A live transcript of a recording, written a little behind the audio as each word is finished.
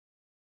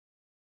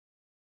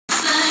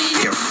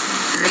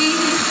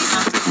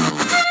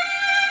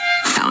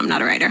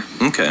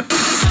songwriter. Okay.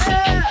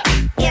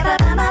 If I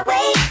find my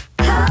way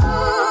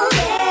home,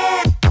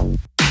 yeah.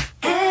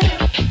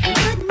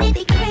 Wouldn't it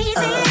be crazy?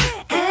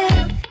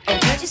 Oh,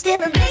 don't you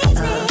still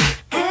amaze me?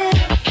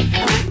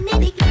 Wouldn't it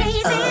be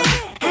crazy?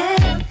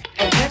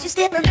 Oh, don't you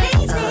still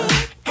amaze me?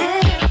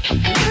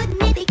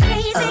 Wouldn't it be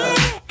crazy?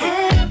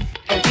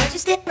 Oh, don't you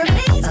still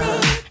amaze me?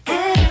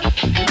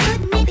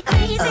 Wouldn't it be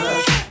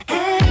crazy?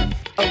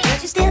 Oh,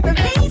 don't you still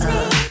amaze me?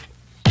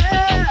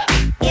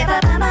 If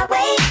I find my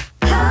way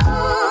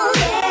home,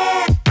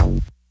 yeah.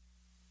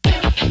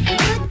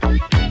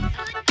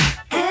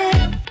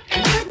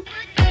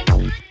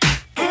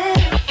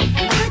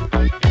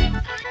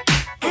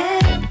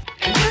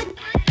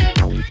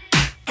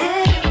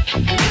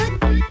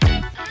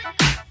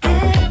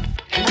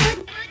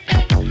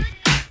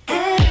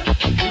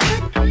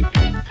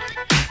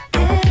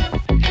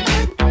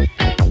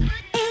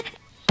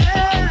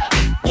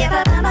 If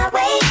I find my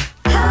way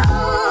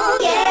home,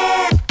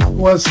 yeah.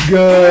 What's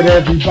good,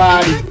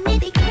 everybody? Wouldn't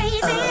it be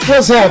crazy?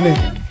 What's happening?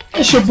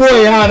 It's your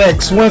boy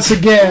Onyx once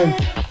again.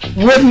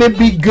 Wouldn't it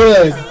be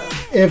good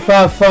if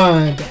I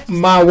find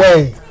my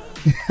way?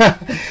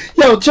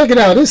 Yo, check it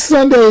out. It's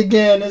Sunday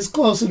again. It's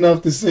close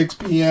enough to 6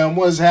 p.m.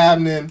 What's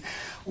happening?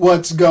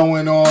 What's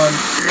going on?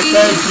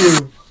 Thank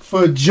you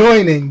for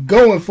joining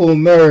Going Full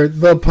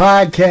Nerd, the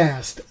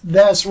podcast.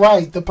 That's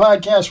right, the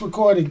podcast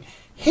recording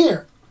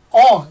here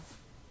on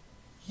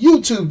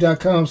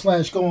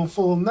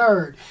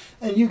youtube.com/goingfullnerd.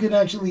 And you can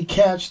actually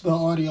catch the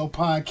audio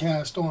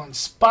podcast on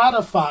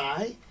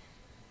Spotify,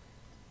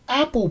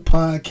 Apple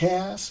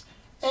Podcasts,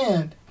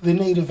 and the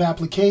native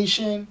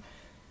application,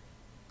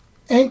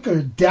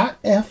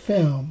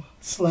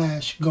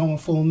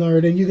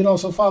 anchor.fm/goingfullnerd. And you can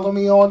also follow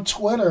me on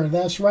Twitter.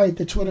 That's right,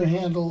 the Twitter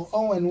handle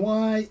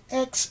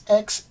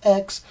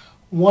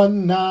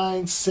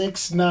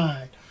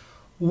ONYXXX1969.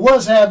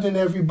 What's happening,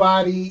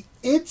 everybody?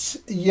 It's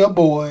your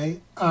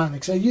boy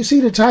Onyx. And you see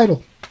the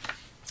title.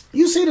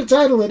 You see the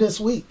title of this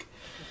week.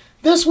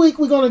 This week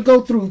we're going to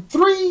go through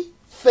 3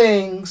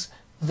 things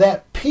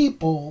that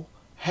people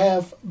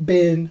have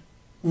been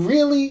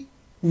really,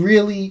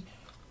 really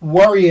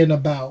worrying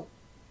about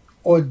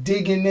or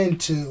digging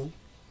into.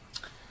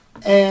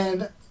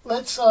 And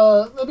let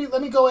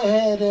me go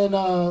ahead and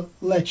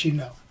let you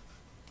know.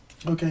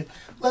 Okay,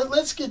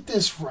 let's get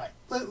this right.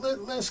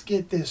 Let's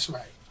get this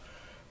right.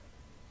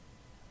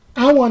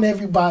 I want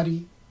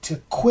everybody to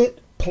quit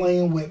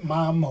playing with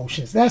my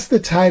emotions. That's the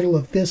title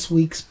of this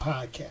week's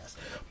podcast.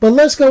 But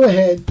let's go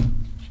ahead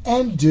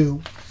and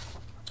do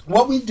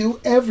what we do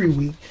every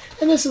week.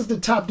 And this is the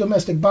top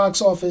domestic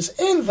box office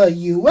in the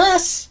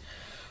U.S.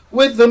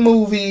 with the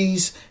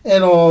movies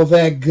and all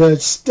that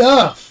good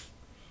stuff.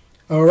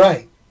 All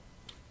right.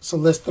 So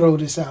let's throw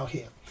this out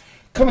here.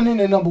 Coming in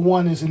at number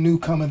 1 is a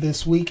newcomer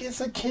this week.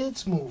 It's a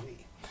kids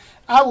movie.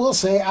 I will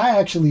say I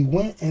actually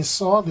went and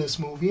saw this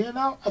movie, and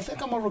I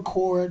think I'm going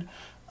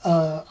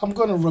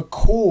to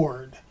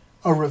record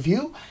a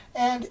review,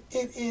 and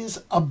it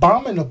is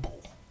Abominable.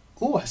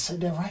 Ooh, I said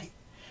that right.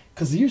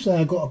 Because usually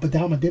I go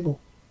Abominable.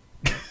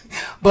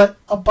 But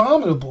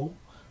Abominable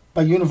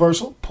by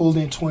Universal pulled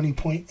in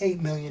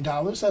 $20.8 million.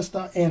 That's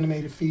the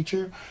animated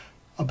feature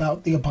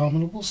about the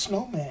Abominable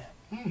Snowman.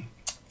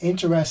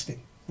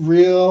 Interesting.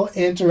 Real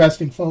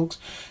interesting, folks.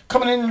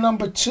 Coming in at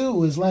number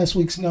 2 is last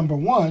week's number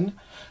 1,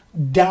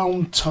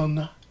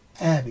 Downton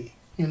Abbey.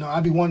 You know, I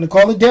be wanting to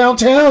call it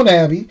Downtown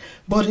Abbey,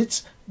 but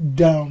it's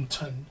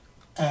Downton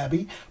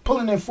Abbey.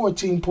 Pulling in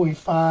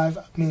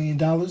 $14.5 million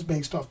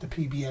based off the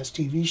PBS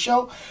TV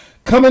show.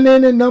 Coming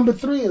in at number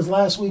 3 is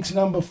last week's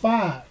number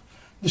 5,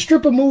 the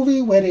stripper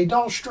movie where they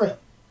don't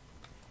strip.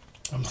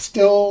 I'm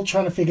still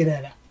trying to figure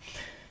that out.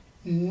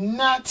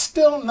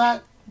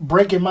 Not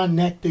breaking my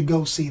neck to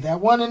go see that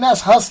one, and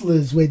that's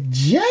Hustlers with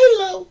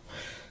J-Lo.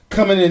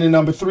 Coming in at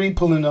number 3,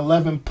 pulling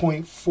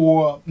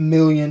 $11.4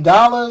 million.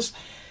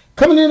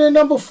 Coming in at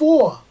number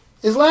 4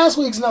 is last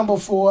week's number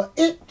 4,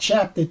 It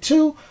Chapter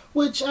 2,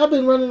 which I've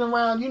been running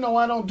around. You know,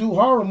 I don't do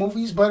horror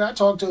movies, but I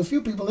talked to a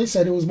few people. They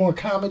said it was more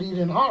comedy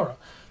than horror.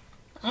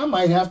 I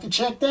might have to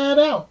check that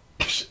out.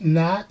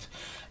 Not.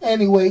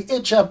 Anyway,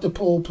 It Chapter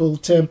pulled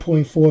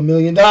 $10.4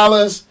 million.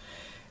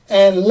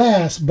 And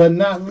last but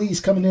not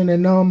least, coming in at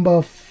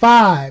number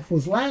 5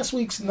 was last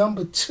week's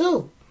number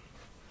 2,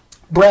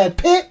 Brad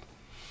Pitt.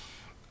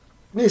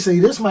 They say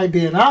this might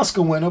be an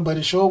Oscar winner, but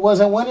it sure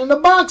wasn't winning the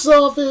box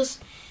office.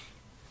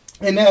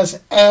 And that's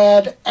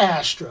Ad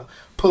Astra,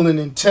 pulling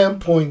in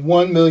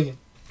 $10.1 million.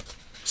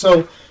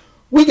 So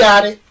we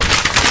got it.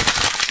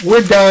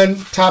 We're done.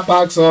 Top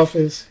box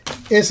office.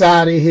 It's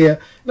out of here.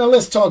 Now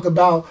let's talk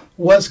about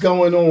what's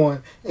going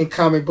on in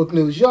comic book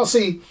news. Y'all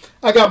see,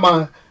 I got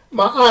my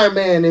Iron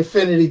Man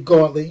Infinity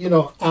Gauntlet. You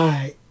know,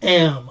 I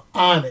am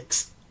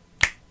Onyx.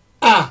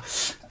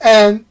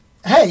 And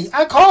hey,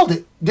 I called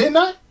it, didn't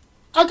I?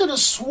 I could have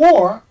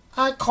swore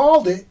I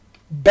called it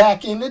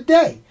back in the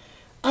day.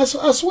 I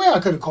swear I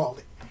could have called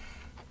it.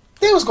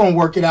 They was going to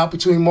work it out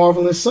between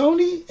Marvel and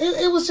Sony.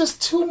 It was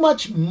just too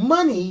much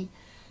money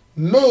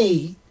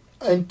made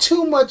and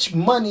too much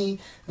money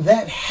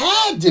that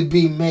had to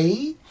be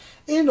made.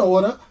 in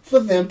order for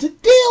them to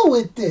deal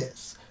with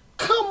this.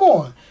 Come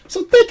on.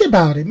 So think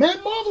about it,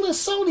 man. Marvel and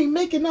Sony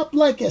making up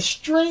like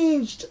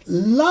estranged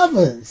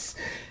lovers.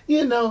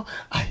 You know,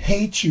 I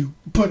hate you,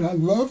 but I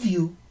love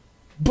you.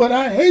 But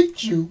I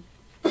hate you.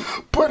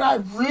 But I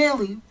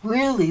really,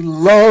 really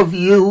love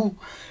you.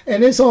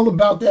 And it's all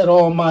about that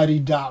almighty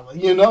dollar,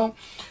 you know?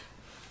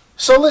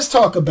 So let's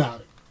talk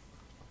about it.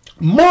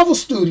 Marvel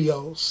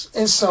Studios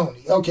and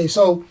Sony. Okay,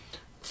 so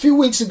a few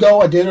weeks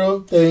ago I did a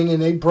thing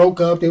and they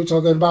broke up. They were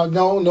talking about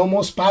no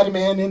more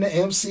Spider-Man in the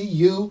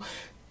MCU.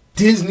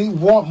 Disney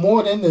want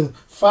more than the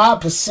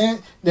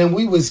 5% than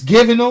we was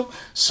giving them.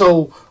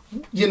 So,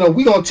 you know,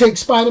 we're going to take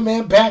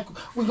Spider-Man back.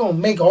 We're going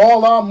to make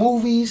all our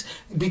movies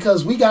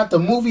because we got the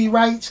movie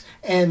rights,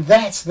 and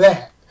that's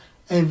that.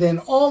 And then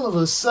all of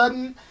a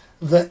sudden,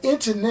 the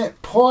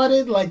internet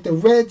parted like the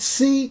Red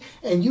Sea,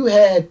 and you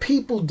had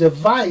people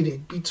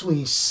divided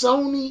between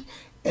Sony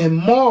and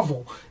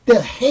Marvel.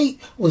 The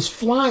hate was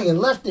flying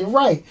left and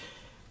right.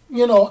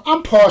 You know,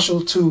 I'm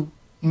partial to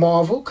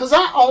Marvel because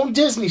I own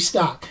Disney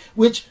stock,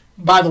 which,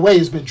 by the way,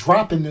 has been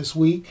dropping this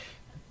week.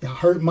 I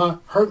hurt my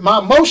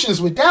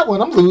emotions with that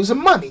one. I'm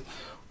losing money.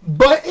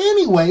 But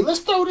anyway,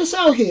 let's throw this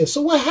out here.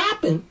 So what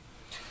happened?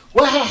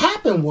 What had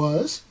happened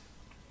was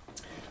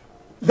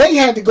they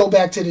had to go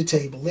back to the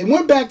table. They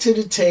went back to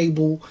the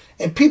table,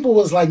 and people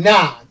was like,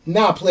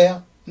 nah,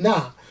 player,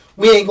 nah.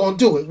 We ain't going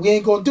to do it. We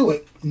ain't going to do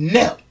it.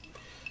 No.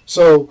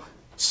 So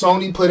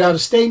Sony put out a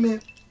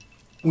statement.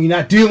 We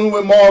not dealing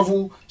with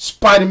Marvel.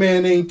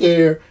 Spider-Man ain't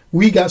there.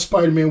 We got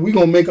Spider-Man. We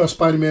going to make our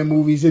Spider-Man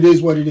movies. It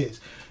is what it is.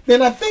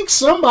 Then I think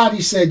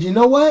somebody said, you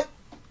know what?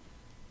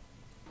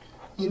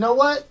 You know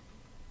what?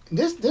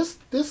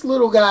 This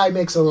little guy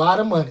makes a lot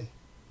of money.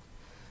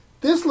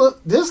 This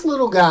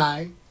little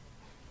guy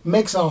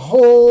makes a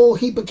whole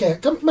heap of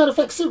cash. Matter of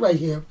fact, sit right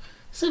here.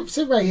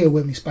 Sit right here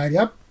with me,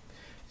 Spidey.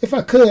 If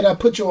I could, I'd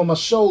put you on my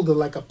shoulder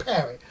like a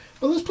parrot.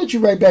 But let's put you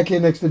right back here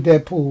next to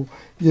Deadpool.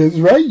 Yes,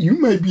 right? You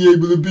might be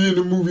able to be in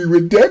a movie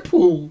with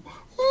Deadpool.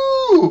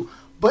 Ooh.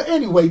 But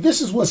anyway,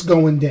 this is what's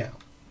going down.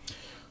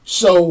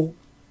 So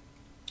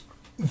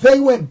they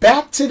went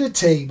back to the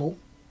table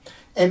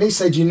and they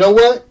said, you know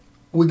what?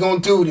 We're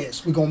going to do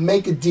this. We're going to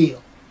make a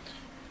deal.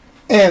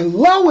 And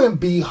lo and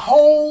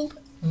behold,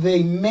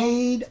 they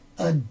made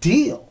a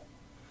deal.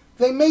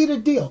 They made a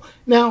deal.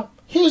 Now,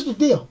 here's the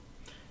deal.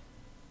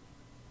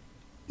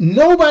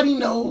 Nobody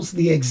knows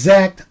the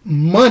exact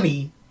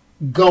money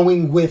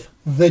going with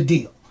the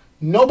deal.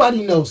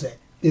 Nobody knows that.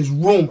 There's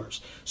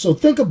rumors. So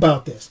think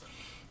about this.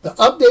 The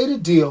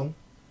updated deal,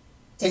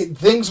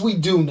 things we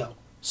do know.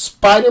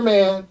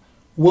 Spider-Man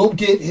will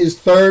get his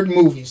third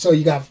movie. So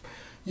you got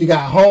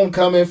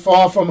Homecoming,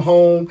 Far From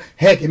Home.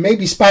 Heck, it may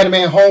be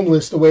Spider-Man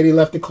Homeless the way they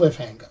left the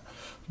cliffhanger.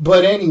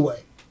 But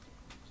anyway,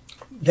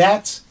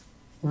 that's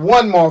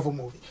one Marvel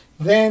movie.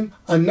 Then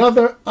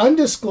another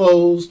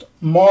undisclosed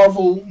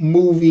Marvel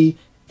movie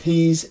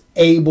he's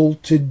able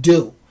to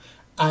do.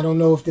 I don't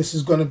know if this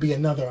is going to be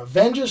another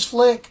Avengers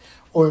flick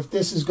or if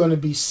this is going to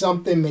be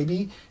something,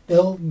 maybe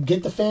they'll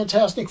get the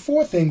Fantastic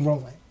Four thing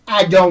rolling.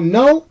 I don't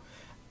know.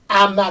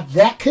 I'm not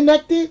that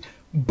connected,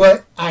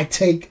 but I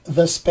take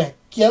the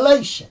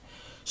speculation.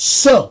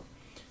 So,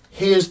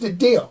 here's the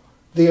deal.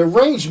 The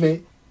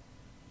arrangement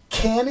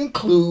can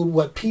include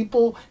what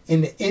people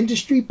in the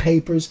industry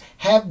papers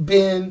have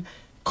been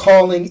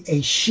calling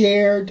a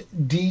shared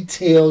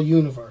detail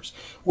universe,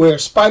 where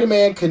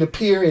Spider-Man can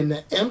appear in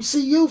the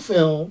MCU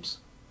films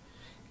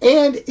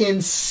and in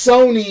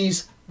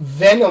Sony's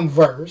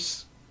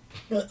Venomverse,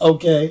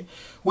 okay,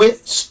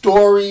 with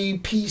story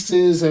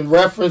pieces and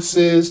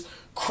references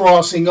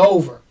crossing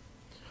over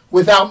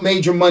without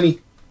major money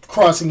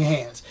crossing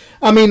hands.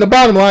 I mean, the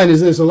bottom line is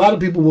this. A lot of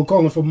people were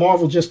calling for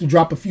Marvel just to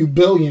drop a few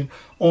billion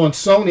on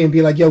Sony and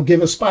be like, yo,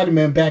 give us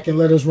Spider-Man back and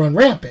let us run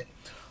rampant.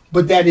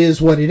 But that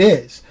is what it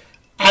is.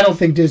 I don't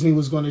think Disney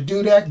was going to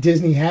do that.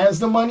 Disney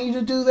has the money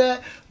to do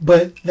that,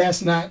 but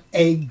that's not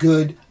a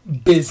good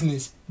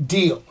business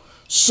deal.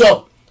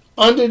 So,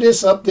 under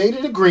this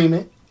updated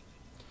agreement,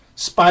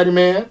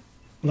 Spider-Man,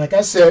 like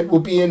I said, will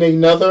be in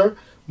another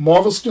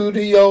Marvel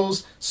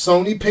Studios,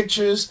 Sony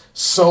Pictures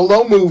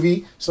solo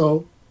movie.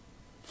 So,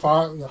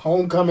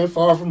 Homecoming,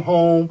 Far From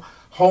Home,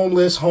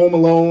 Homeless, Home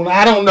Alone,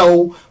 I don't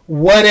know,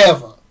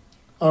 whatever.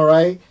 All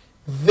right?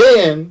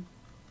 Then,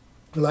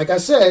 like I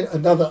said,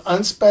 another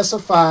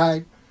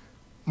unspecified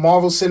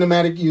Marvel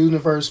Cinematic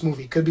Universe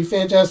movie. Could be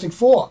Fantastic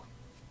Four.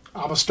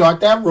 I'm going to start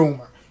that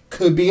rumor.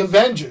 Could be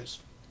Avengers.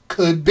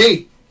 Could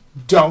be.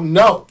 Don't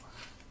know.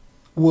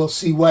 We'll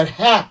see what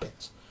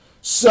happens.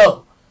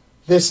 So,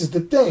 this is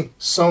the thing.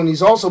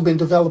 Sony's also been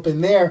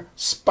developing their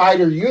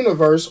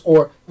Spider-Universe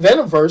or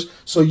Venomverse,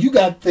 so you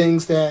got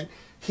things that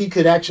he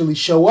could actually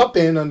show up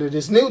in under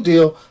this new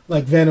deal,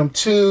 like Venom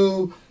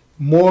 2,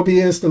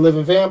 Morbius, the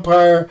Living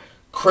Vampire,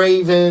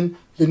 Kraven,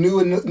 the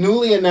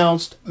newly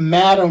announced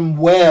Madam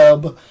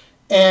Web,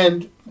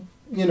 and,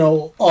 you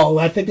know,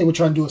 I think they were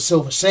trying to do a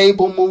Silver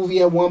Sable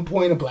movie at one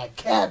point, a Black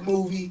Cat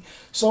movie.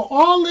 So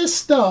all this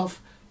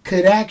stuff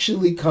could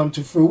actually come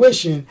to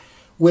fruition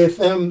with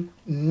them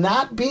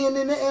not being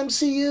in the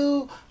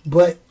MCU,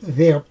 but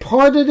they're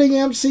part of the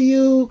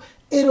MCU.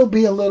 It'll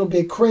be a little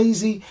bit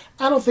crazy.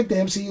 I don't think the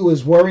MCU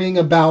is worrying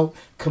about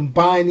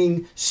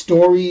combining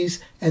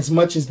stories as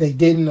much as they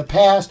did in the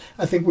past.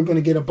 I think we're going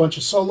to get a bunch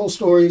of solo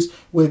stories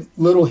with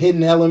little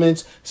hidden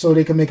elements so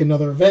they can make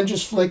another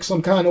Avengers flick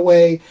some kind of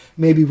way.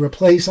 Maybe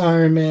replace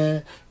Iron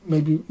Man,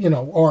 maybe,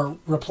 or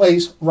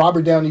replace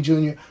Robert Downey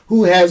Jr.,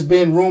 who has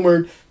been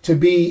rumored to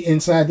be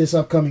inside this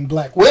upcoming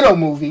Black Widow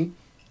movie.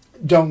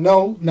 Don't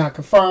know, not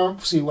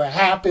confirmed, see what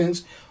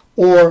happens.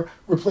 Or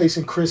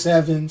replacing Chris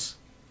Evans,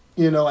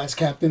 as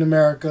Captain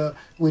America,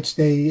 which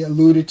they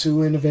alluded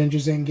to in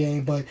Avengers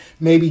Endgame, but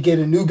maybe get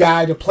a new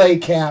guy to play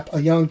Cap,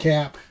 a young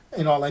Cap,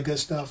 and all that good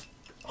stuff.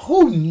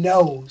 Who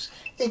knows?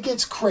 It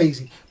gets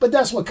crazy. But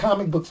that's what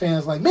comic book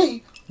fans like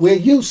me, we're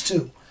used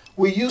to.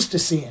 We're used to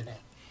seeing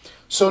that.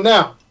 So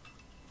now,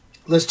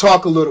 let's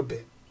talk a little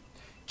bit.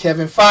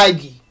 Kevin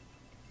Feige,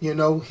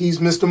 he's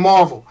Mr.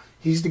 Marvel.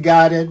 He's the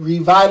guy that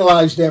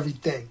revitalized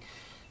everything.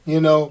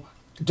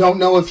 Don't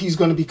know if he's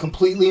going to be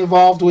completely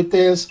involved with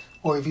this,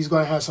 or if he's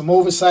going to have some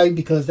oversight,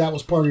 because that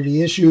was part of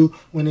the issue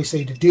when they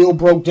say the deal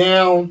broke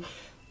down.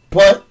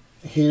 But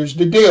here's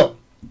the deal.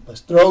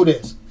 Let's throw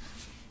this.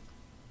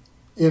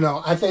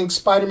 I think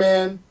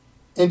Spider-Man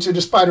Into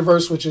the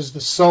Spider-Verse, which is the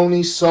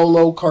Sony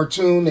solo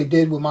cartoon they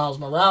did with Miles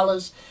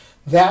Morales,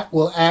 that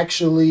will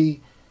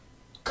actually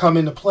come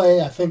into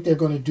play. I think they're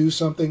going to do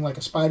something like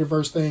a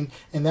Spider-Verse thing,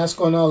 and that's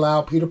going to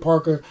allow Peter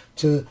Parker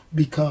to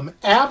become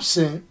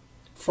absent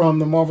from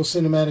the Marvel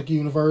Cinematic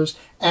Universe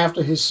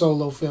after his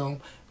solo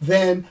film.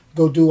 Then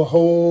go do a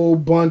whole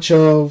bunch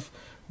of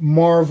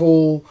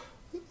Marvel,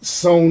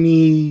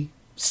 Sony,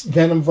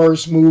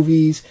 Venomverse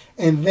movies,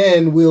 and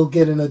then we'll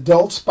get an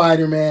adult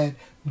Spider-Man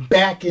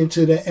back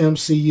into the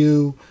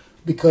MCU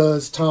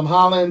because Tom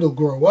Holland will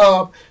grow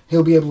up.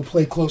 He'll be able to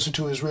play closer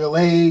to his real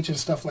age and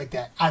stuff like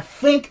that. I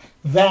think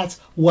that's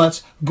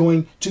what's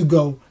going to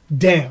go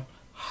down.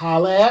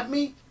 Holla at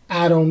me.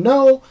 I don't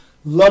know.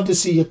 Love to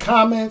see your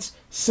comments.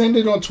 Send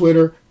it on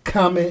Twitter.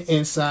 Comment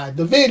inside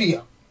the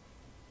video.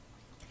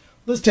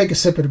 Let's take a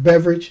sip of the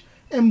beverage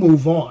and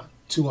move on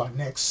to our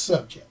next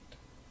subject.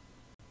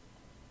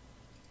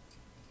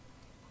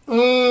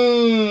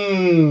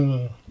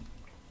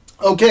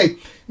 Okay,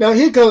 now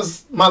here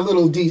goes my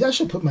little D. I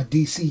should put my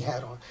DC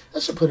hat on. I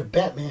should put a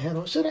Batman hat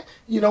on. Should I?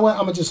 You know what?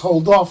 I'm going to just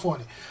hold off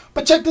on it.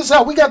 But check this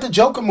out. We got the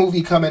Joker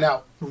movie coming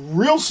out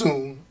real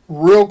soon,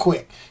 real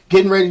quick.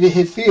 Getting ready to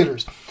hit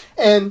theaters.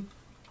 And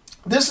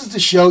this is to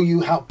show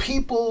you how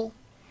people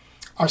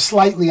are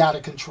slightly out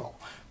of control.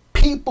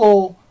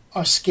 People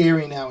are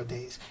scary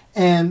nowadays.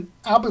 And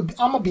I'm going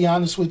to be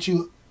honest with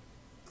you.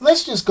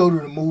 Let's just go to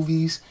the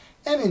movies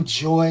and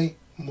enjoy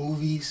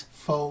movies,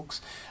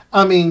 folks.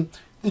 I mean,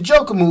 the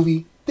Joker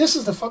movie, this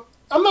is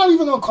I'm not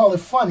even going to call it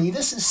funny.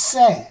 This is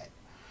sad.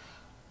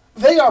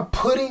 They are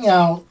putting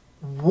out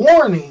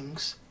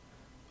warnings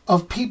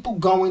of people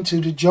going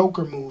to the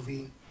Joker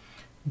movie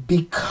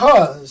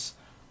because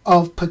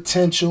of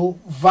potential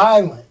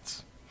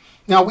violence.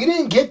 Now, we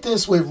didn't get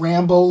this with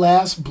Rambo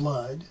Last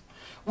Blood.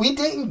 We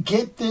didn't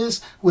get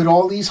this with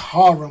all these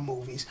horror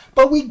movies,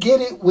 but we get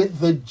it with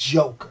the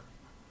Joker.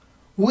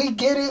 We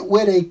get it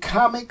with a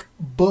comic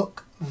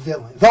book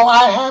villain. Though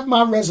I have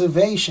my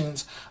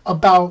reservations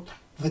about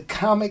the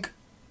comic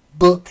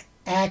book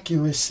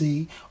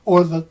accuracy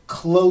or the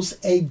close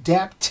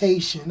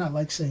adaptation, I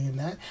like saying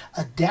that,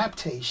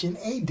 adaptation,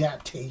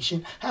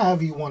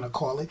 however you want to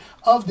call it,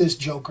 of this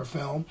Joker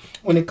film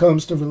when it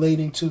comes to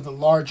relating to the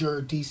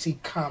larger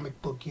DC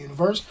comic book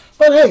universe.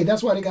 But hey,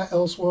 that's why they got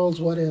Elseworlds,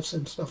 What Ifs,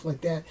 and stuff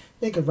like that.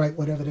 They could write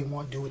whatever they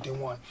want, do what they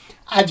want.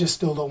 I just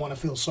still don't want to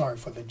feel sorry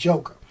for the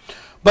Joker.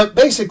 But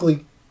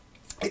basically,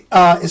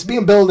 it's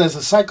being billed as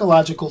a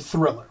psychological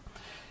thriller.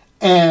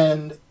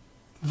 And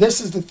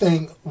this is the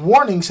thing.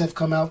 Warnings have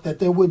come out that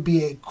there would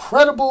be a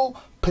credible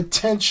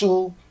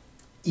potential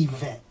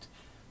event.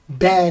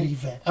 Bad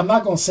event. I'm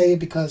not going to say it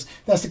because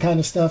that's the kind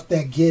of stuff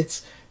that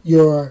gets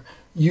your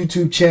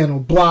YouTube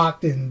channel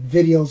blocked and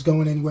videos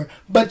going anywhere.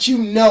 But you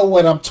know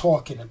what I'm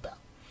talking about.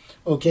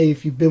 Okay,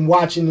 if you've been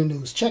watching the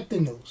news, check the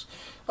news.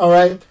 All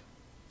right.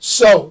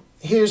 So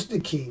here's the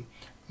key.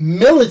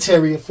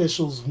 Military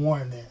officials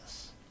warn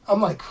this.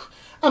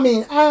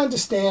 I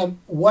understand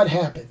what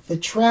happened. The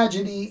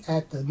tragedy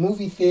at the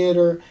movie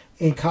theater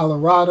in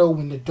Colorado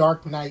when The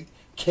Dark Knight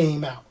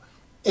came out.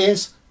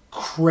 It's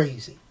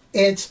crazy.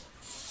 It's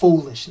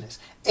foolishness.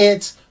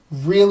 It's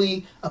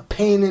really a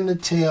pain in the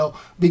tail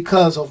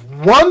because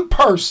of one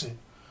person.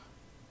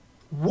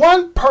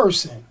 One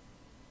person.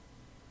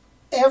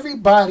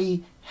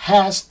 Everybody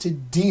has to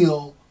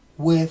deal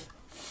with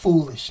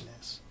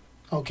foolishness.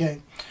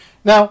 Okay?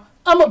 Now,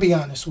 I'm going to be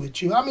honest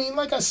with you. I mean,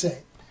 like I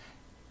said,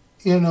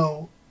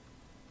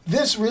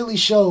 this really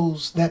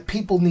shows that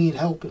people need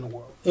help in the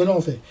world.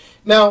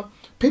 Now,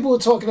 people are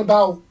talking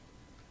about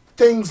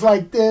things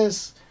like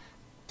this,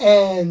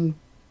 and,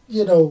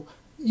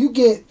 you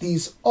get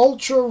these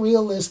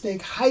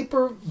ultra-realistic,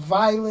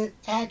 hyper-violent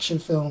action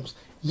films,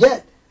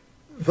 yet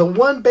the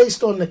one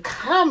based on the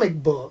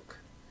comic book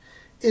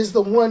is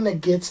the one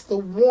that gets the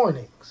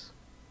warnings.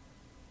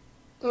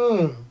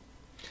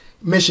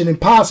 Mission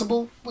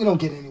Impossible, we don't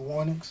get any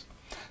warnings.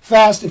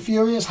 Fast and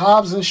Furious,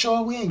 Hobbs and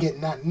Shaw, we ain't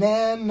getting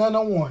none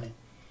no warning.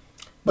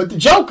 But the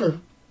Joker,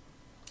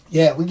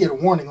 yeah, we get a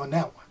warning on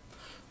that one.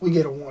 We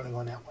get a warning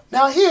on that one.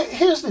 Now,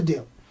 here's the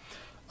deal.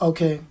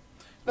 Okay?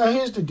 Now,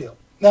 here's the deal.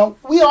 Now,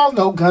 we all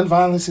know gun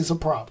violence is a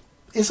problem.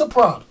 It's a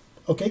problem.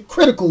 Okay?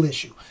 Critical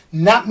issue.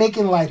 Not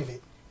making light of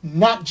it.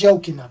 Not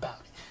joking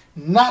about it.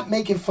 Not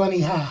making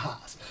funny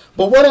ha-has.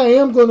 But what I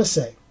am going to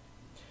say,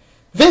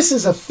 this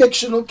is a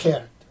fictional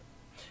character.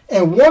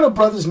 And Warner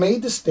Brothers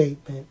made the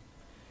statement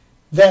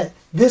that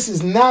this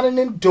is not an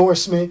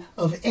endorsement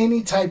of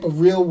any type of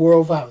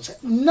real-world violence.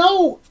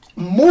 No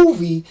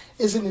movie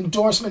is an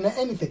endorsement of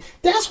anything.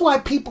 That's why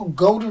people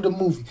go to the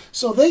movie,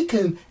 so they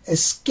can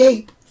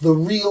escape the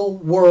real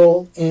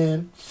world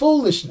and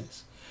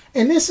foolishness.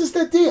 And this is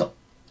the deal.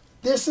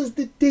 This is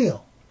the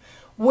deal.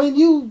 When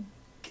you,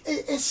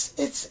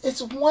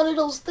 it's one of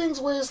those things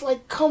where it's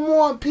like, come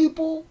on,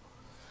 people,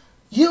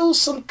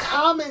 use some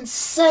common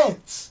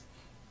sense.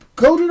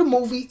 Go to the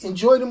movie,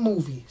 enjoy the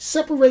movie.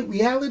 Separate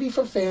reality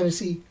from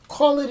fantasy.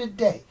 Call it a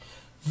day.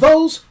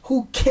 Those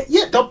who can't,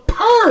 The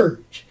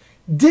Purge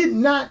did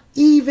not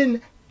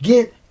even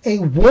get a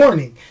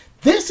warning.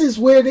 This is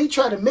where they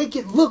try to make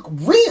it look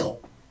real.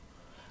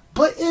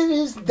 But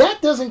that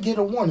doesn't get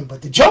a warning.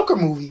 But the Joker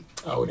movie,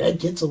 that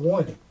gets a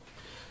warning.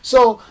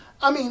 So,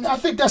 I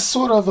think that's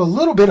sort of a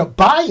little bit of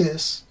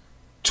bias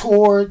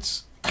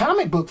towards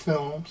comic book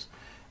films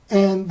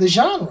and the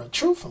genre,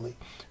 truthfully.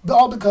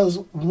 All because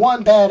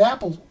one bad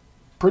apple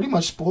pretty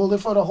much spoiled it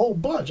for the whole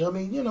bunch.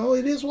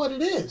 It is what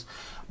it is.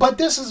 But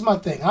this is my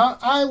thing.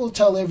 I will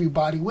tell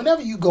everybody,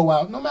 whenever you go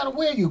out, no matter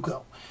where you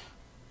go,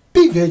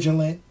 be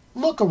vigilant,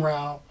 look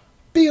around,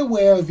 be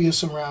aware of your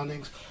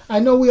surroundings. I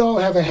know we all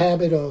have a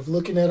habit of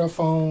looking at our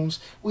phones.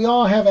 We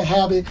all have a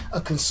habit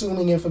of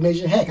consuming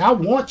information. Heck, I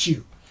want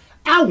you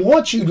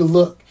to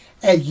look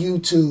at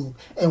YouTube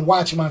and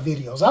watch my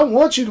videos. I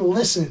want you to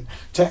listen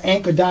to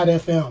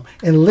Anchor.fm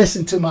and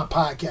listen to my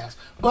podcast.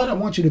 But I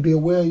want you to be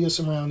aware of your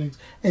surroundings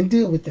and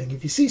deal with things.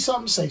 If you see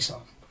something, say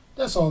something.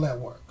 That's all that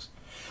works.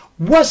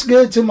 What's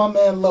good to my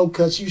man Low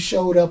Cuts? You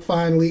showed up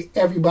finally.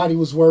 Everybody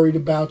was worried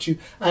about you.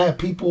 I had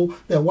people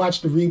that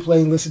watched the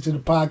replay and listened to the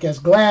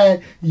podcast.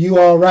 Glad you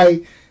all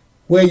right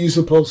where you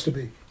supposed to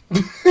be.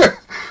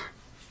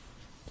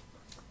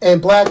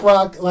 And Black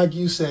Rock, like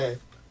you said,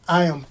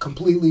 I am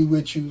completely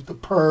with you. The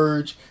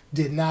Purge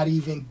did not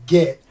even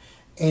get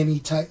any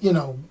type,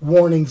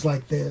 warnings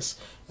like this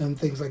and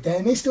things like that.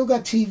 And they still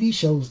got TV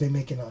shows they're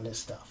making on this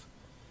stuff.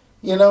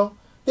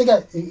 They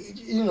got,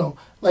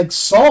 like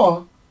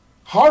Saw,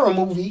 horror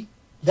movie,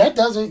 that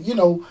doesn't,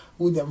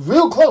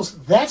 real close,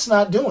 that's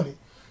not doing it.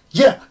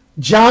 Yeah,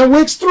 John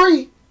Wick's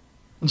 3,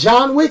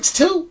 John Wick's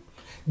 2,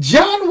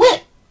 John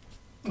Wick,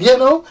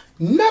 none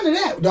of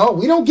that. No,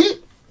 we don't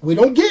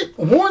get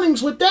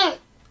warnings with that.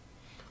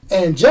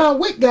 And John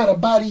Wick got a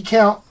body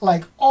count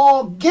like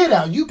all get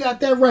out. You got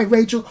that right,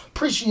 Rachel.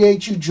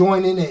 Appreciate you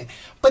joining in.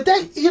 But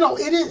that,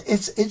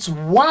 it's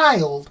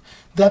wild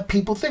that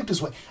people think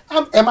this way.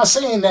 Am I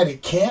saying that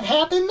it can't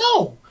happen?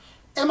 No.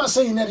 Am I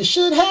saying that it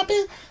should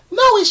happen?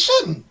 No, it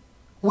shouldn't.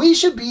 We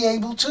should be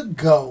able to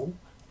go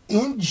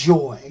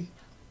enjoy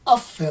a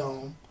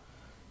film,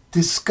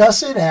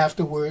 discuss it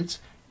afterwards,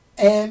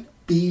 and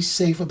be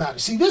safe about it.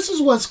 See, this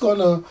is what's going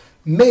to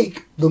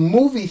make the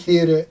movie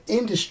theater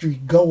industry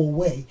go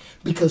away,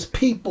 because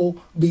people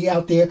be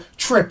out there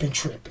tripping.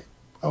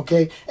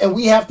 Okay? And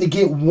we have to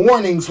get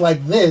warnings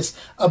like this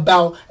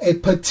about a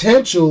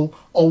potential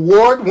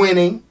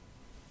award-winning,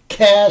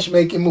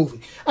 cash-making movie.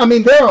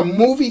 There are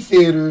movie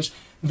theaters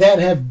that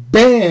have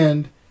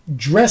banned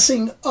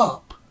dressing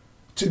up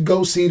to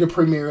go see the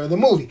premiere of the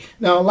movie.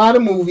 Now, a lot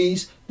of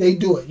movies, they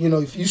do it.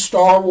 If you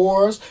Star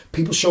Wars,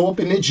 people show up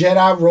in their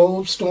Jedi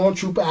robes,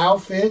 Stormtrooper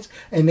outfits,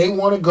 and they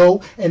want to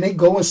go, and they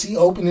go and see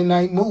opening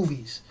night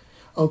movies.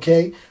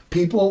 Okay?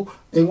 People,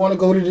 they want to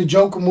go to the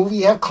Joker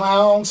movie, have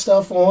clown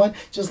stuff on,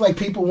 just like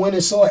people went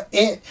and saw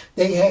It.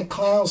 They had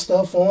clown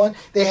stuff on.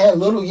 They had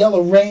little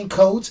yellow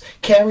raincoats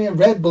carrying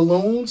red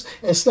balloons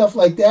and stuff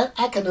like that.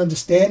 I can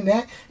understand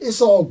that.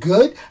 It's all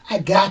good. I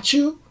got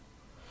you.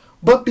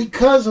 But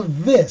because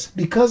of this,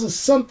 because of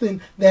something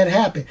that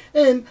happened,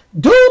 and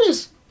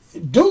dude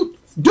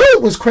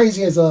was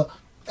crazy as a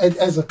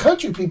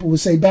country people would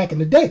say back in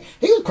the day.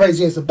 He was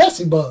crazy as a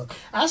Bessie bug.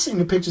 I seen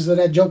the pictures of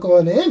that Joker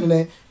on the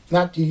internet.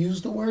 Not to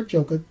use the word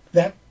Joker.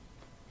 That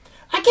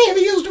I can't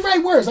even use the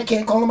right words. I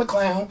can't call him a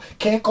clown.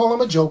 Can't call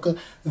him a Joker.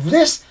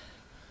 This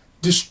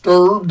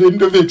disturbed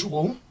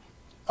individual,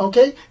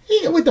 okay,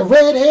 with the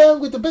red hair,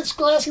 with the bitch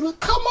glassy look.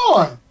 Come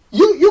on,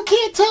 you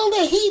can't tell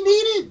that he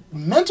needed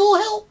mental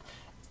help,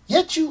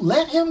 yet you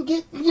let him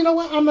get. You know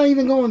what? I'm not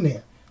even going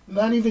there.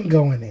 Not even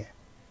going there.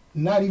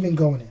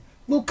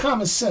 Little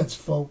common sense,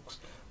 folks.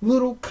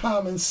 Little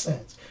common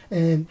sense.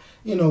 And,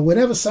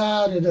 whatever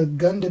side of the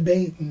gun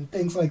debate and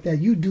things like that,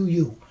 you do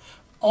you.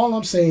 All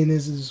I'm saying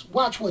is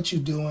watch what you're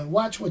doing.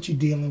 Watch what you're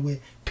dealing with.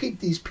 Peep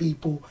these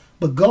people.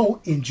 but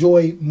go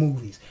enjoy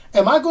movies.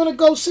 Am I going to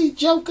go see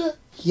Joker?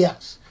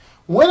 Yes.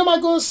 When am I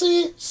going to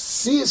see it?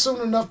 See it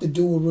soon enough to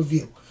do a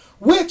review.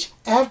 Which,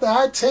 after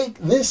I take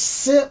this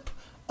sip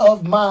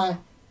of my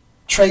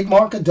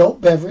trademark adult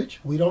beverage,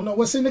 we don't know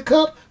what's in the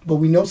cup, but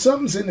we know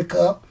something's in the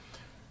cup,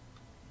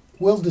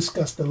 we'll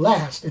discuss the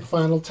last and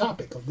final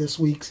topic of this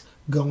week's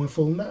Going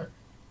Full Nerd.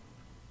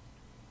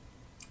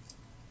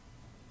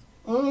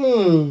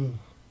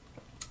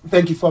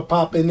 Thank you for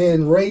popping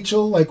in,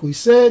 Rachel, like we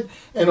said,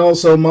 and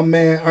also my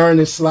man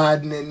Ernest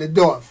sliding in the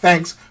door.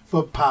 Thanks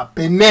for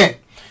popping in.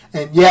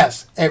 And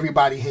yes,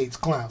 everybody hates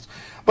clowns.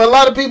 But a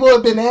lot of people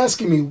have been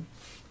asking me,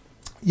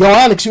 yo,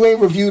 Onyx, you ain't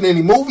reviewed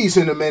any movies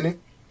in a minute.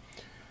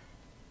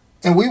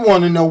 And we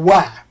want to know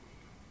why.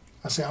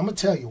 I said, I'm going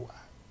to tell you why.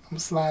 I'm going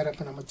to slide up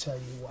and I'm going to tell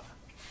you why.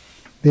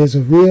 There's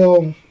a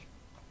real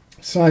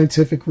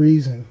scientific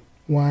reason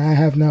why I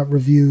have not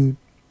reviewed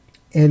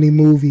any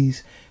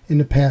movies in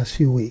the past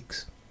few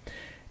weeks.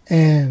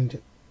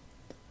 And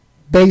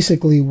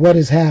basically what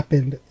has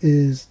happened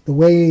is the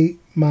way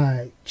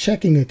my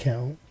checking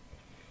account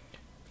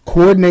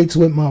coordinates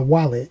with my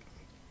wallet,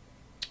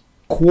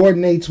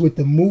 coordinates with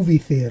the movie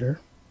theater,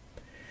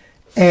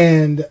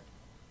 and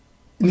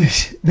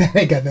that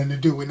ain't got nothing to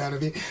do with none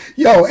of it.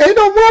 Yo, ain't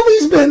no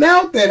movies been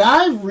out that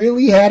I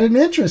really had an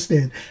interest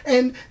in.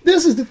 And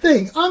this is the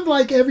thing.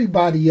 Unlike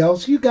everybody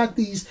else, you got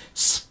these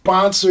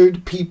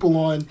sponsored people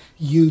on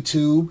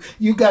YouTube.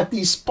 You got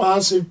these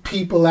sponsored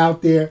people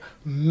out there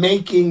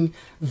making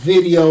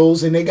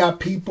videos. And they got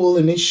people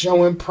and they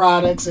showing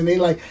products. And they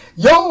like,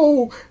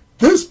 yo,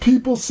 this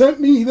people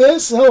sent me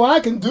this so I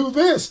can do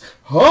this.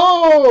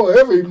 Oh,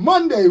 every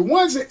Monday,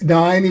 Wednesday.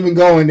 No, I ain't even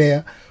going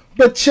there.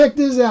 But check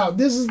this out.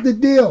 This is the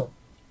deal.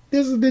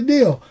 This is the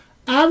deal.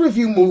 I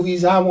review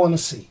movies I want to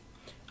see.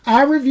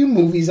 I review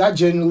movies I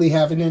genuinely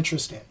have an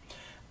interest in.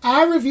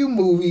 I review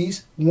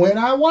movies when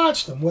I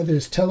watch them, whether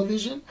it's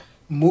television,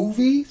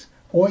 movies,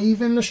 or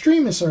even the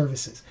streaming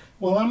services.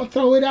 Well, I'm going to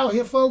throw it out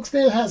here, folks.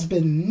 There has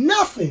been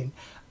nothing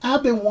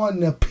I've been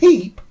wanting to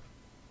peep.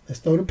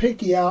 Let's throw the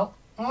pinky out.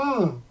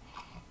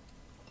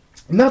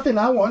 Nothing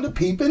I wanted to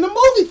peep in the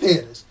movie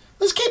theaters.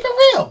 Let's keep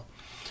it real.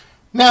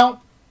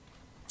 Now,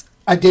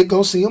 I did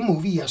go see a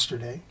movie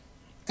yesterday,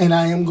 and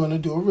I am going to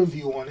do a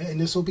review on it,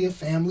 and this will be a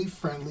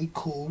family-friendly,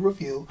 cool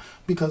review,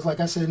 because like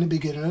I said in the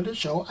beginning of the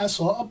show, I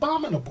saw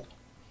Abominable.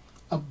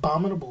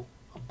 Abominable.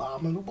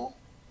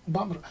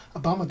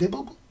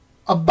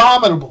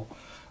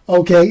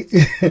 Okay?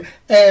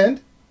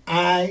 And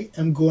I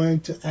am going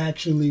to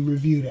actually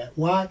review that.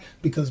 Why?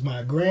 Because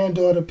my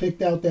granddaughter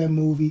picked out that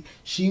movie.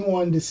 She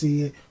wanted to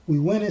see it. We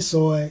went and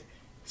saw it,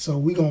 so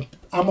I'm going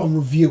to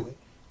review it.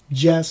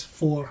 Just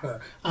for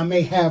her. I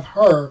may have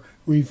her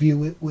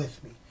review it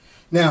with me.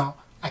 Now,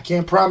 I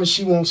can't promise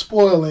she won't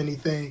spoil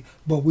anything,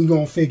 but we're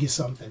going to figure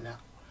something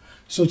out.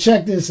 So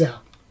check this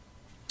out.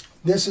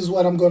 This is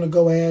what I'm going to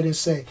go ahead and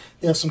say.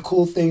 There's some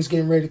cool things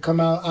getting ready to come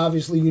out.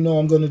 Obviously, you know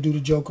I'm going to do the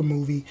Joker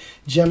movie.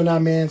 Gemini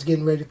Man's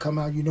getting ready to come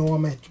out. You know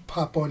I'm going to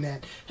pop on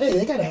that. Hey,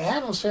 they got an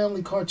Addams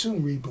Family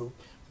cartoon reboot.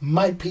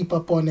 Might peep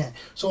up on that.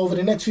 So over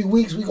the next few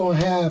weeks, we're going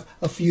to have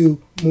a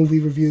few movie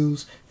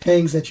reviews,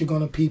 things that you're going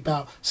to peep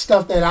out,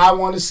 stuff that I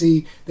want to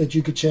see that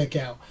you could check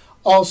out.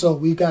 Also,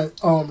 we got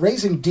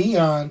Raising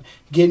Dion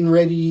getting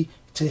ready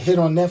to hit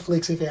on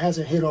Netflix. If it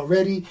hasn't hit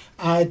already,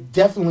 I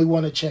definitely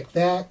want to check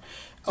that.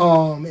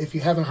 If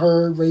you haven't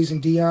heard,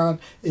 Raising Dion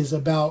is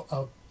about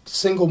a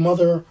single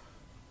mother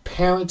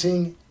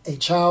parenting a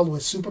child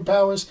with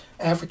superpowers,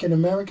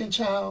 African-American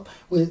child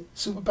with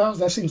superpowers.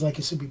 That seems like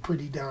it should be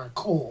pretty darn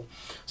cool.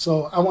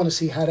 So I want to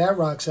see how that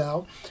rocks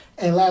out.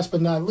 And last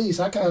but not least,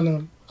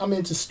 I'm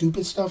into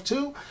stupid stuff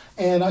too.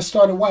 And I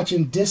started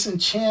watching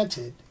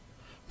Disenchanted,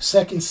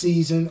 second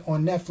season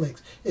on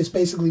Netflix. It's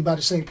basically by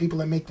the same people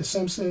that make The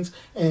Simpsons.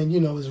 And,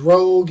 it's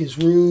rogue, it's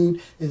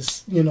rude,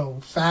 it's,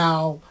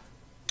 foul.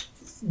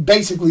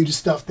 Basically the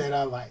stuff that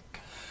I like.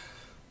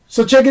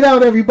 So check it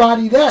out,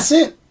 everybody. That's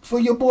it for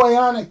your boy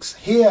Onyx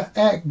here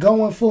at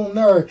Going Full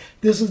Nerd.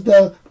 This is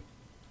the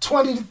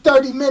 20 to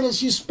 30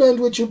 minutes you spend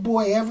with your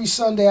boy every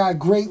Sunday. I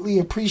greatly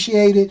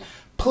appreciate it.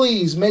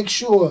 Please make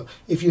sure,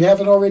 if you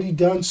haven't already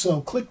done so,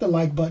 click the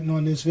like button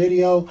on this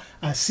video.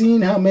 I've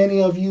seen how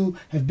many of you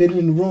have been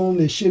in the room.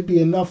 There should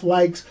be enough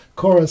likes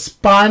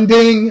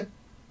corresponding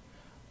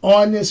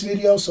on this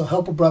video, so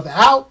help a brother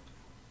out.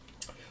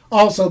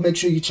 Also, make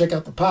sure you check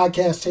out the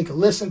podcast. Take a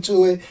listen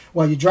to it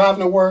while you're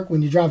driving to work,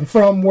 when you're driving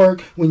from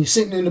work, when you're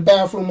sitting in the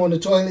bathroom on the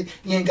toilet,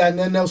 you ain't got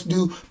nothing else to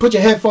do. Put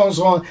your headphones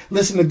on.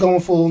 Listen to Going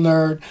Full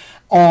Nerd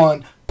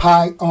on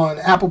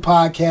Apple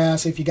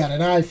Podcasts if you got an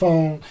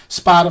iPhone,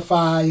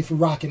 Spotify if you're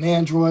rocking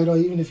Android, or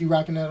even if you're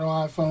rocking that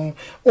on iPhone,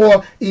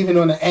 or even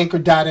on the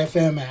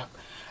Anchor.fm app.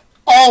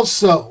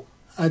 Also,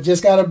 I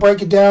just got to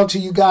break it down to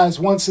you guys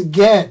once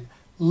again.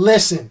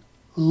 Listen.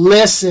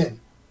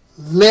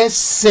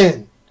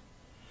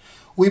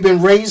 We've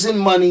been raising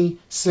money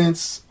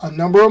since a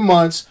number of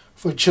months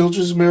for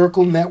Children's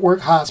Miracle Network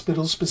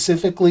Hospital,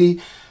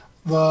 specifically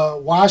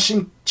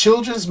the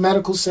Children's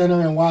Medical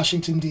Center in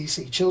Washington,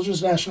 D.C.,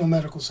 Children's National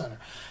Medical Center.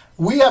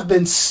 We have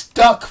been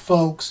stuck,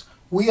 folks.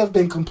 We have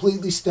been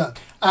completely stuck.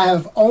 I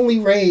have only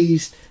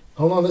raised,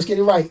 hold on, let's get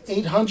it right,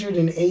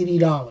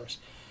 $880.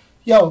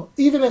 Yo,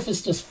 even if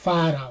it's just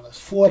 $5,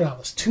 $4,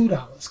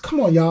 $2, come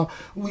on, y'all.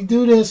 We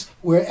do this,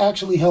 we're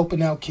actually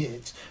helping out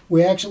kids.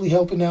 We're actually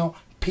helping out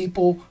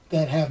people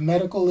that have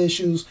medical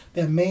issues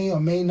that may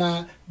or may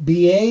not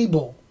be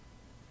able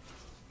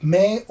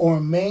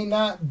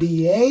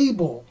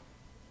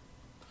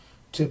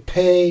to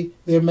pay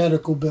their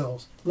medical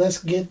bills. Let's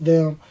get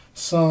them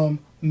some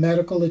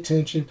medical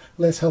attention.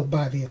 Let's help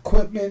buy the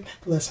equipment.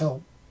 Let's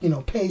help,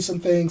 pay some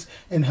things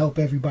and help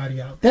everybody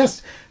out.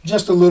 That's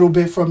just a little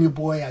bit from your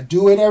boy. I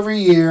do it every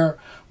year,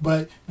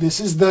 but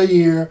this is the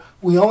year.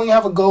 We only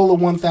have a goal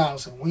of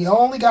 $1,000. We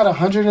only got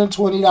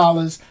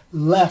 $120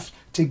 left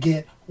to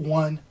get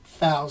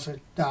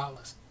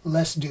 $1,000.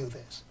 Let's do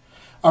this.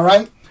 All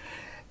right?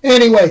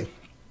 Anyway,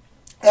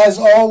 as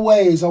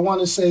always, I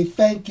want to say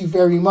thank you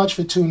very much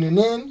for tuning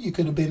in. You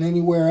could have been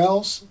anywhere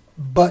else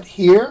but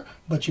here,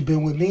 but you've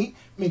been with me.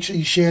 Make sure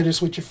you share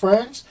this with your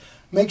friends.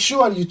 Make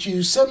sure that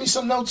you send me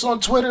some notes on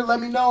Twitter. Let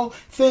me know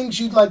things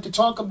you'd like to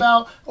talk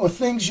about or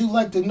things you'd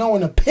like to know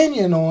an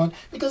opinion on,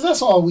 because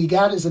that's all we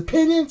got is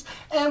opinions.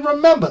 And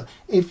remember,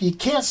 if you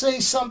can't say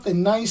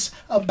something nice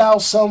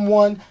about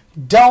someone,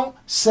 don't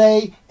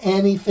say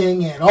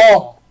anything at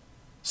all.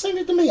 Send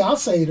it to me. I'll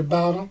say it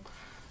about them.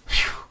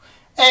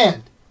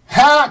 And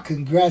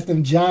congrats,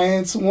 them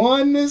Giants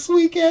won this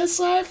weekend.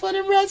 Sorry for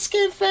the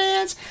Redskin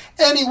fans.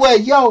 Anyway,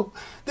 yo,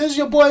 this is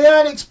your boy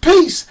Onyx.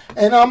 Peace,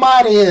 and I'm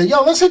out of here.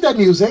 Yo, let's hit that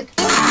music.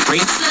 No,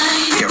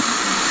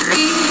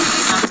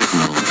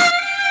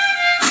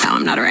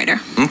 I'm not a writer.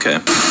 Okay.